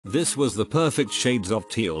This was the perfect shades of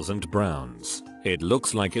teals and browns. It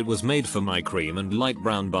looks like it was made for my cream and light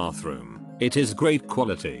brown bathroom. It is great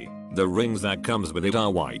quality. The rings that comes with it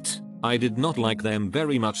are white. I did not like them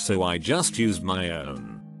very much, so I just used my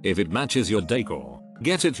own. If it matches your decor,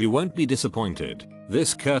 get it, you won't be disappointed.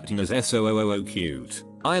 This curtain is so cute.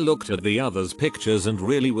 I looked at the others' pictures and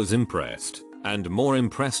really was impressed. And more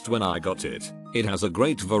impressed when I got it. It has a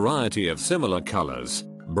great variety of similar colors: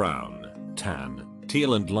 brown, tan,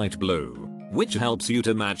 teal and light blue, which helps you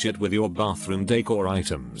to match it with your bathroom decor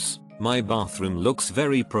items. My bathroom looks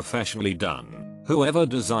very professionally done. Whoever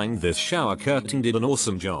designed this shower curtain did an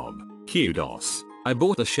awesome job. Kudos. I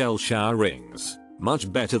bought the shell shower rings. Much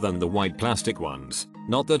better than the white plastic ones.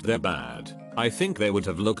 Not that they're bad. I think they would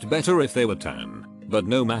have looked better if they were tan. But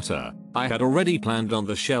no matter. I had already planned on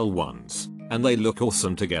the shell ones. And they look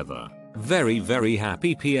awesome together. Very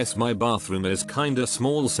happy. PS, my bathroom is kinda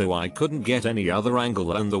small, so I couldn't get any other angle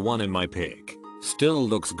than the one in my pic. Still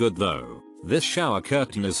looks good though. This shower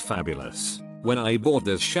curtain is fabulous. When I bought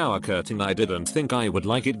this shower curtain I didn't think I would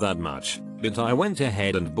like it that much, but I went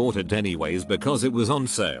ahead and bought it anyways because it was on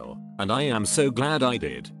sale, and I am so glad I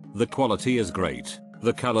did. The quality is great.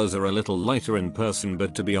 The colors are a little lighter in person,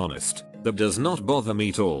 but to be honest, that does not bother me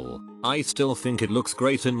at all. I still think it looks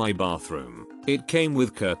great in my bathroom. It came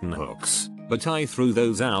with curtain hooks, but I threw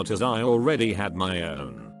those out as I already had my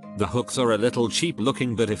own. The hooks are a little cheap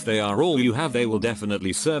looking, but if they are all you have they will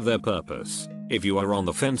definitely serve their purpose. If you are on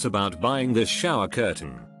the fence about buying this shower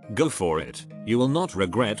curtain, go for it. You will not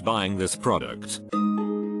regret buying this product.